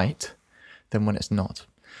it's tight than when it's not.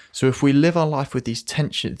 So if we live our life with these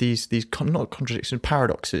tension, these not contradictions,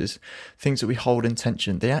 paradoxes, things that we hold in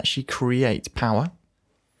tension, they actually create power.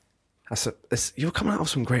 You're coming out with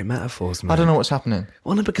some great metaphors, man. I don't know what's happening.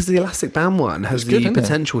 Well, no, because the elastic band one has the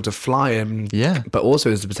potential to fly, but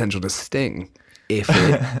also has the potential to sting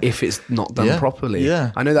if it's not done properly.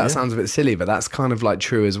 Yeah. I know that sounds a bit silly, but that's kind of like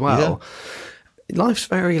true as well. Yeah. Life's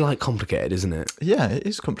very like complicated, isn't it? Yeah, it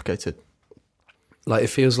is complicated. Like it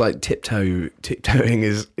feels like tiptoeing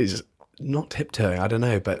is not tiptoeing. I don't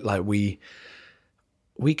know, but like we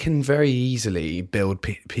can very easily build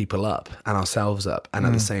people up and ourselves up, and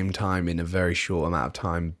at the same time, in a very short amount of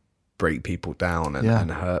time, break people down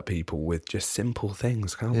and hurt people with just simple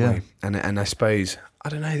things, can't we? And I suppose, I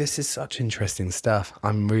don't know, this is such interesting stuff.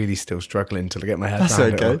 I'm really still struggling to get my head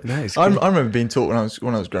around it. That's okay. I remember being taught when I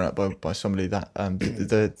was growing up by somebody that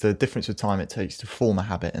the difference of time it takes to form a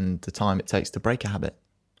habit and the time it takes to break a habit.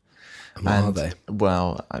 What are they?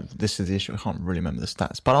 Well, this is the issue. I can't really remember the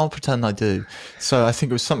stats, but I'll pretend I do. So I think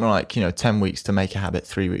it was something like 10 weeks to make a habit,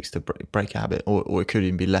 3 weeks to break a habit, or it could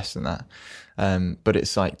even be less than that. But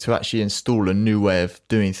it's like to actually install a new way of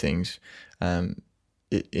doing things.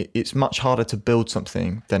 It's much harder to build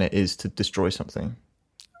something than it is to destroy something.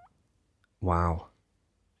 Wow.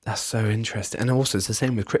 That's so interesting. And also it's the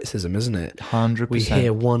same with criticism, isn't it? 100%. We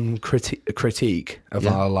hear one critique of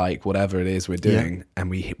our like whatever it is we're doing, and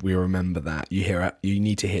we remember that. You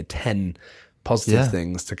need to hear 10 positive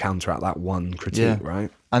things to counteract that one critique, right?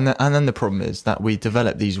 And then the problem is that we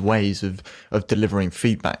develop these ways of delivering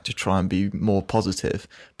feedback to try and be more positive,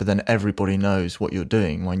 but then everybody knows what you're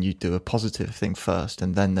doing when you do a positive thing first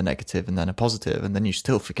and then the negative and then a positive, and then you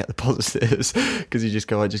still forget the positives because you just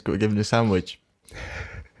go, I just got to give him a sandwich.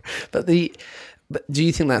 But do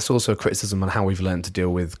you think that's also a criticism on how we've learned to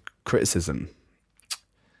deal with criticism?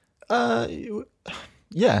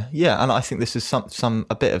 Yeah, and I think this is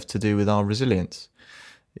a bit of to do with our resilience.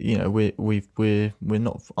 We're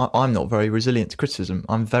not. I'm not very resilient to criticism.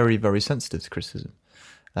 I'm very, very sensitive to criticism.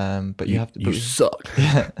 But you suck.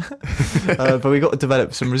 Yeah. But we got to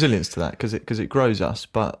develop some resilience to that because it grows us.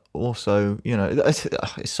 But also,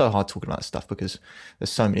 it's so hard talking about stuff because there's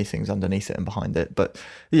so many things underneath it and behind it. But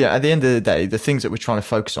yeah, at the end of the day, the things that we're trying to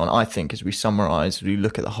focus on, I think, as we summarize, we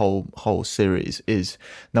look at the whole series, is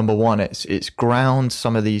number one, it's ground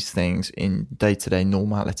some of these things in day-to-day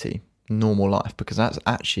normality, normal life, because that's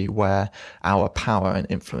actually where our power and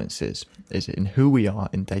influence is in who we are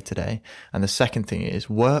in day to day. And the second thing is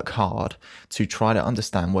work hard to try to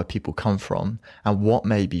understand where people come from and what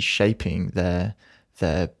may be shaping their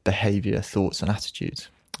behavior, thoughts and attitudes.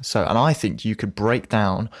 So, and I think you could break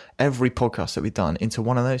down every podcast that we've done into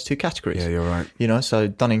one of those two categories. Yeah, you're right. So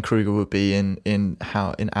Dunning-Kruger would be in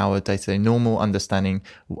our day-to-day normal understanding.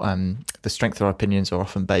 The strength of our opinions are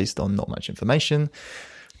often based on not much information.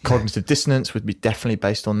 Cognitive dissonance would be definitely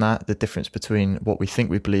based on that, the difference between what we think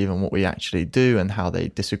we believe and what we actually do and how they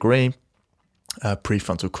disagree.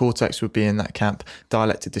 Prefrontal cortex would be in that camp.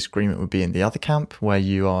 Dialectic disagreement would be in the other camp, where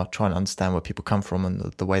you are trying to understand where people come from and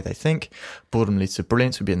the way they think. Boredom leads to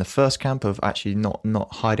brilliance would be in the first camp of actually not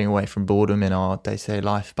hiding away from boredom in our day-to-day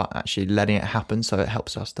life, but actually letting it happen so it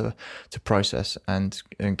helps us to process and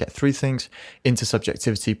get through things.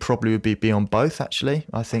 Intersubjectivity probably would be on both, actually,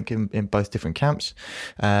 I think, in both different camps.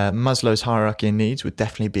 Maslow's hierarchy of needs would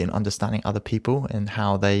definitely be in understanding other people and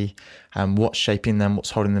how they, what's shaping them,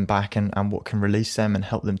 what's holding them back, and what can release them and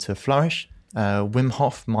help them to flourish. Wim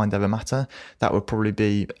Hof, Mind Over Matter, that would probably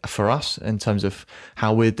be for us in terms of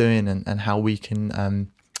how we're doing and how we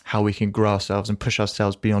can grow ourselves and push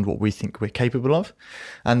ourselves beyond what we think we're capable of.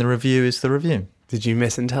 And the review is the review. Did you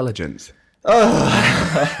miss intelligence?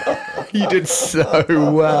 Oh, you did so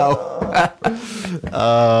well. I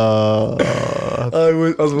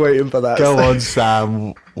was waiting for that. Go on,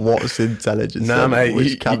 Sam. What's intelligence? No, mate,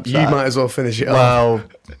 you might as well finish it off. Well,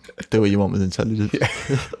 do what you want with intelligence. Yeah.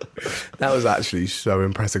 That was actually so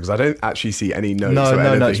impressive because I don't actually see any notes or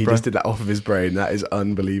anything. He just did that off of his brain. That is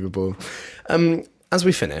unbelievable. as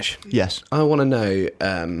we finish, Yes. I want to know.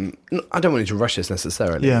 I don't want you to rush this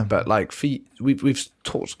necessarily, Yeah. but like we've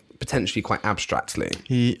talked potentially quite abstractly.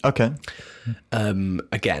 Okay.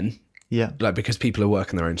 Again, Yeah. like because people are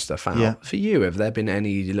working their own stuff out. Yeah. For you, have there been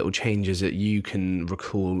any little changes that you can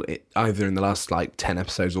recall, either in the last like 10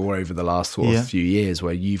 episodes or over the last sort of few years,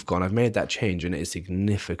 where you've gone, I've made that change and it has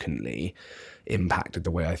significantly impacted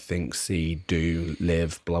the way I think, see, do,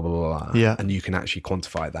 live, blah, blah, blah, blah. Yeah. And you can actually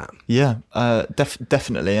quantify that. Yeah,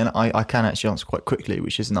 definitely. And I can actually answer quite quickly,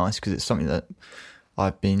 which is nice because it's something that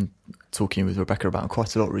I've been talking with Rebecca about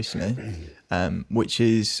quite a lot recently, which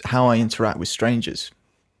is how I interact with strangers.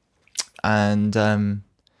 And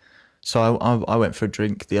so I went for a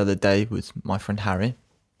drink the other day with my friend Harry.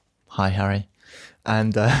 Hi, Harry.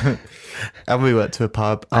 And and we went to a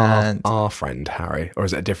pub. And Our friend Harry, or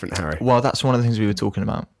is it a different Harry? well, that's one of the things we were talking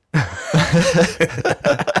about.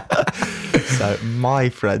 So my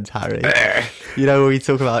friend Harry, you know, when we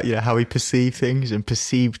talk about how we perceive things, and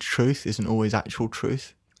perceived truth isn't always actual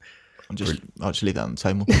truth. I'll just leave that on the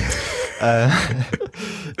table.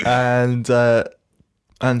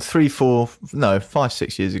 And 5,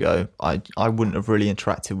 6 years ago, I wouldn't have really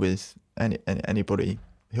interacted with anybody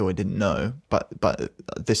who I didn't know, but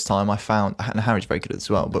this time I found, and Harry's very good at it as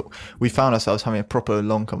well, but we found ourselves having a proper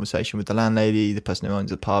long conversation with the landlady, the person who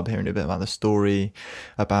owns the pub, hearing a bit about the story,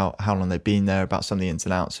 about how long they've been there, about some of the ins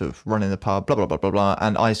and outs of running the pub, blah blah blah blah blah.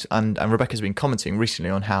 And Rebecca's been commenting recently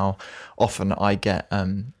on how often I get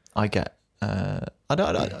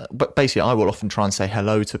but basically I will often try and say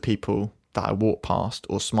hello to people that I walk past,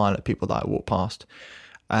 or smile at people that I walk past,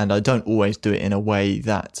 and I don't always do it in a way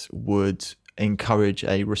that would encourage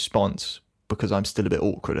a response, because I'm still a bit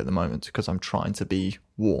awkward at the moment, because I'm trying to be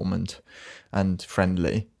warm and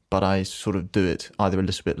friendly, but I sort of do it either a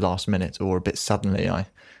little bit last minute or a bit suddenly. I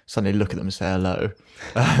suddenly look at them and say hello,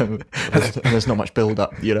 and there's not much build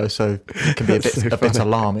up, so it can be a bit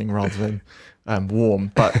alarming rather than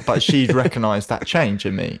warm. But she'd recognised that change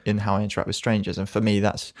in me, in how I interact with strangers, and for me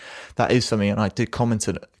that is something. And I did comment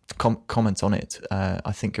on it,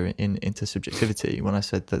 I think in Intersubjectivity, when I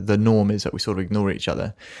said that the norm is that we sort of ignore each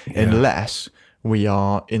other, unless we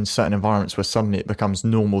are in certain environments where suddenly it becomes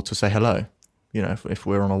normal to say hello. If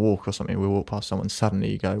we're on a walk or something, we walk past someone,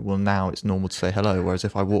 suddenly you go, well, now it's normal to say hello. Whereas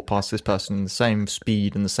if I walk past this person in the same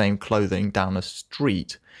speed and the same clothing down a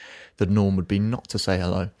street, the norm would be not to say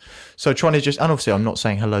hello. So trying to and obviously I'm not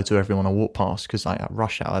saying hello to everyone I walk past, because like at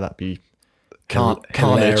rush hour, that'd be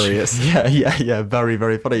hilarious. Yeah, very,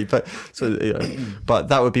 very funny. But but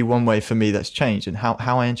that would be one way for me that's changed, and how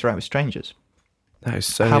I interact with strangers. That is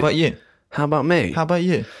so. How about you? How about me? How about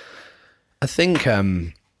you?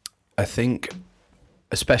 I think,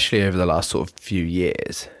 especially over the last sort of few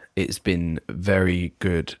years, it's been very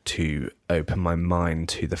good to open my mind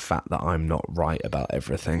to the fact that I'm not right about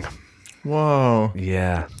everything. Whoa.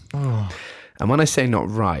 Yeah. Oh. And when I say not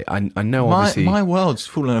right, I know obviously... My world's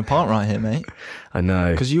falling apart right here, mate. I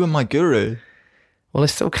know. Because you were my guru. Well, it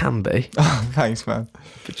still can be. Oh, thanks, man.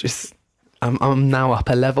 But just... I'm now up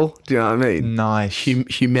a level. Do you know what I mean? Nice.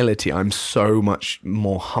 Humility. I'm so much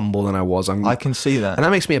more humble than I was. I can see that. And that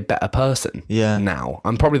makes me a better person. Yeah. Now.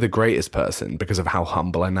 I'm probably the greatest person because of how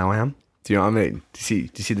humble I now am. Do you know what I mean? Do you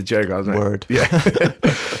see the joke I was making? Word. Yeah.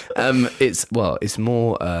 It's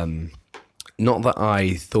more... not that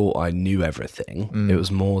I thought I knew everything. It was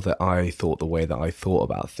more that I thought the way that I thought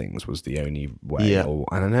about things was the only way. Yeah.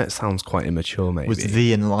 And I know it sounds quite immature, maybe. Was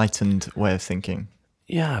the enlightened way of thinking.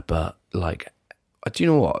 Yeah, but like, do you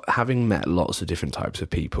know what? Having met lots of different types of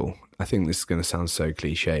people, I think this is going to sound so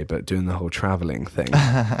cliche, but doing the whole traveling thing.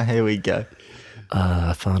 Here we go.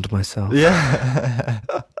 I found myself. Yeah.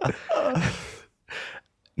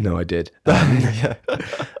 No, I did.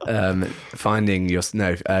 Finding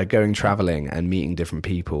going traveling and meeting different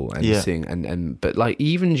people and seeing but like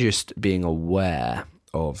even just being aware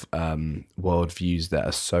of worldviews that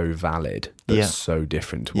are so valid but so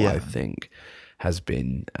different to what I think has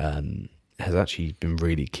actually been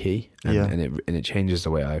really key, and it changes the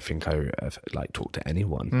way I think I like talk to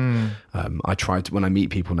anyone. I try to, when I meet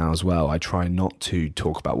people now as well, I try not to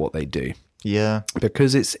talk about what they do. Yeah,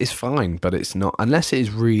 because it's fine, but it's not unless it is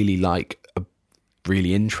really like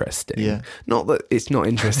really interesting. Yeah, not that it's not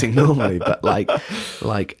interesting normally, but like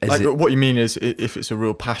what you mean is if it's a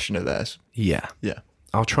real passion of theirs. Yeah.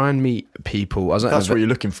 I'll try and meet people. That's what you're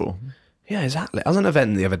looking for. Yeah, exactly. I was at an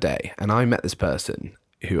event the other day, and I met this person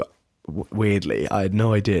who, weirdly, I had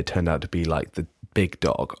no idea turned out to be like the big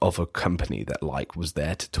dog of a company that like was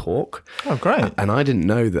there to talk. Oh, great. And I didn't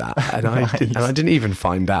know that. And I didn't even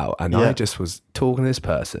find out. And Yeah. I just was talking to this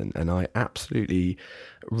person and I absolutely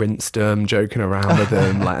rinsed them, joking around with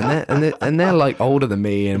them, like, and they're like older than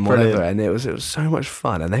me and whatever. Brilliant. And it was so much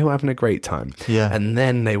fun and they were having a great time. Yeah. And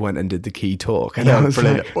then they went and did the key talk. And Yeah, I was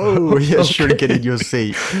brilliant. like, Whoa, you're okay. shrinking in your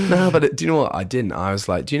seat. No, but do you know what? I didn't. I was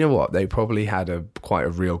like, do you know what? They probably had quite a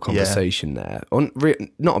real conversation there.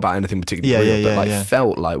 Not about anything particularly real, but like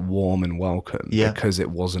felt like warm and welcome because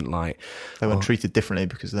it wasn't like They were treated differently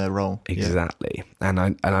because of their role. exactly. And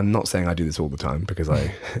I'm not saying I do this all the time because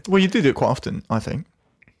I Well, you do it quite often, I think.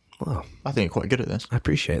 well, I think you're quite good at this. I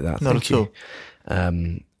appreciate that. Not Thank at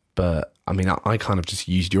you. But I mean, I kind of just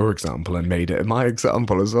used your example and made it my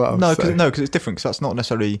example as well. No, so. because it's different. Because that's not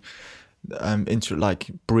necessarily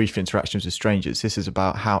like brief interactions with strangers. This is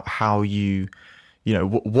about how you know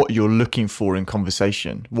what you're looking for in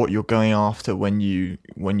conversation, what you're going after when you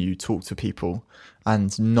talk to people,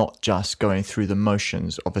 and not just going through the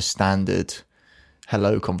motions of a standard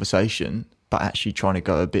hello conversation, but actually trying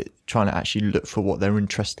to actually look for what they're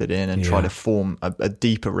interested in and try to form a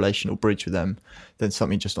deeper relational bridge with them than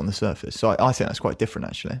something just on the surface. So I think that's quite different,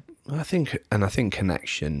 actually. I think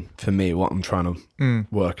connection for me, what I'm trying to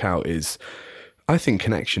work out is, I think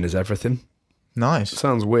connection is everything. Nice. It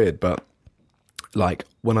sounds weird, but like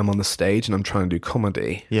when I'm on the stage and I'm trying to do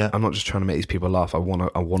comedy, I'm not just trying to make these people laugh. I want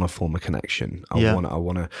to form a connection. I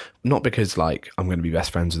want to, not because like I'm going to be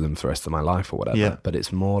best friends with them for the rest of my life or whatever, but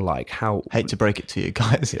it's more like how. Hate to break it to you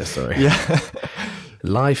guys. Yeah, sorry. Yeah.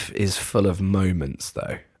 Life is full of moments,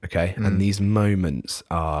 though. Okay, and these moments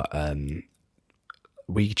are.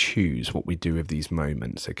 We choose what we do with these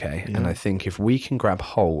moments, okay? And I think if we can grab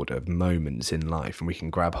hold of moments in life and we can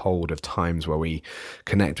grab hold of times where we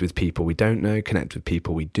connect with people we don't know, connect with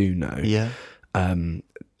people we do know,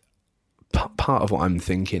 part of what I'm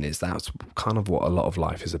thinking is that's kind of what a lot of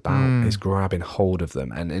life is about, is grabbing hold of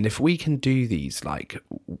them. And if we can do these like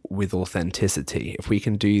with authenticity, if we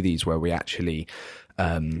can do these where we actually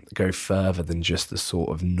go further than just the sort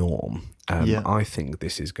of norm, I think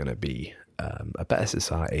this is going to be a better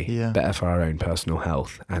society, better for our own personal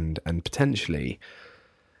health, and potentially,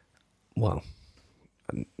 well,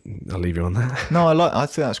 I'll leave you on that. No, I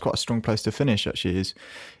think that's quite a strong place to finish. Actually,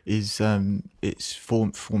 it's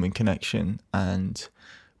forming connection, and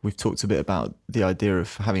we've talked a bit about the idea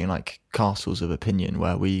of having like castles of opinion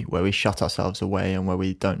where we shut ourselves away and where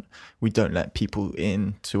we don't let people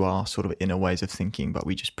in to our sort of inner ways of thinking, but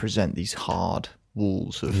we just present these hard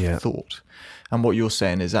walls of thought. And what you're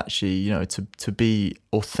saying is actually, you know, to be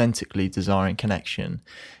authentically desiring connection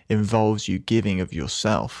involves you giving of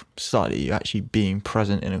yourself slightly, you actually being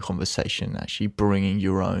present in a conversation, actually bringing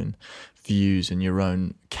your own views and your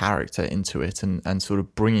own character into it, and sort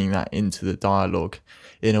of bringing that into the dialogue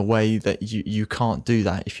in a way that you can't do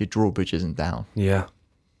that if your drawbridge isn't down. Yeah.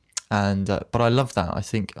 And but I love that. I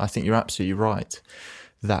think you're absolutely right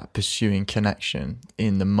that pursuing connection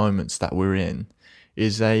in the moments that we're in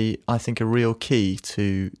is I think a real key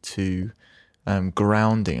to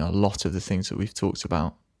grounding a lot of the things that we've talked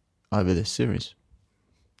about over this series.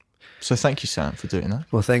 So thank you, Sam, for doing that.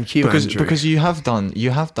 Well, thank you, Andrew. Because you have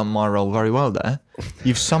done my role very well there.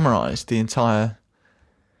 You've summarised the entire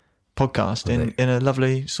podcast in a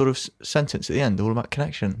lovely sort of sentence at the end, all about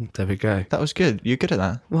connection. There we go. That was good. You're good at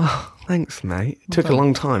that. Well, thanks, mate. It took a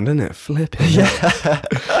long time, didn't it? Flipping. Yeah.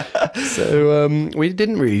 So we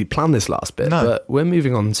didn't really plan this last bit, but we're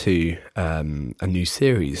moving on to a new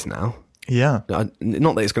series now. Yeah.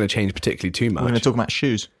 Not that it's going to change particularly too much. We're going to talk about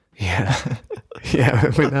shoes. Yeah.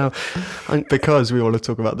 Yeah. Now, because we want to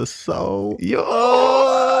talk about the soul.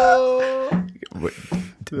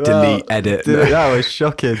 Delete, edit. That was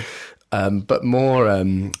shocking. But more,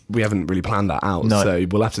 we haven't really planned that out, so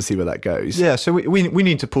we'll have to see where that goes. Yeah, so we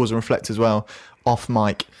need to pause and reflect as well off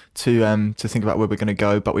mic to think about where we're going to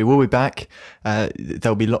go, but we will be back.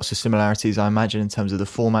 There'll be lots of similarities, I imagine, in terms of the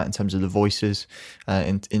format, in terms of the voices,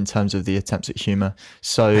 in terms of the attempts at humour.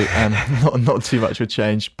 So not too much would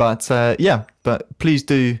change, but but please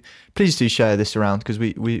do share this around, because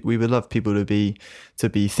we would love people to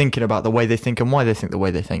be thinking about the way they think and why they think the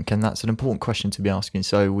way they think, and that's an important question to be asking.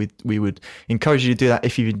 So we would encourage you to do that.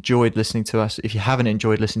 If you've enjoyed listening to us, if you haven't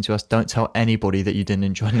enjoyed listening to us, don't tell anybody that you didn't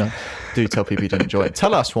enjoy. No, do tell people you didn't enjoy it.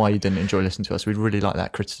 Tell us why you didn't enjoy listening to us. We'd really like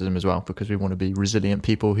that criticism as well, because we want to be resilient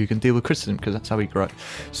people who can deal with criticism, because that's how we grow.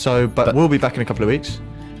 So, but we'll be back in a couple of weeks,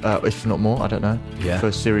 if not more, I don't know,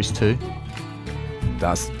 for series 2.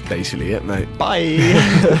 That's basically it, mate. Bye.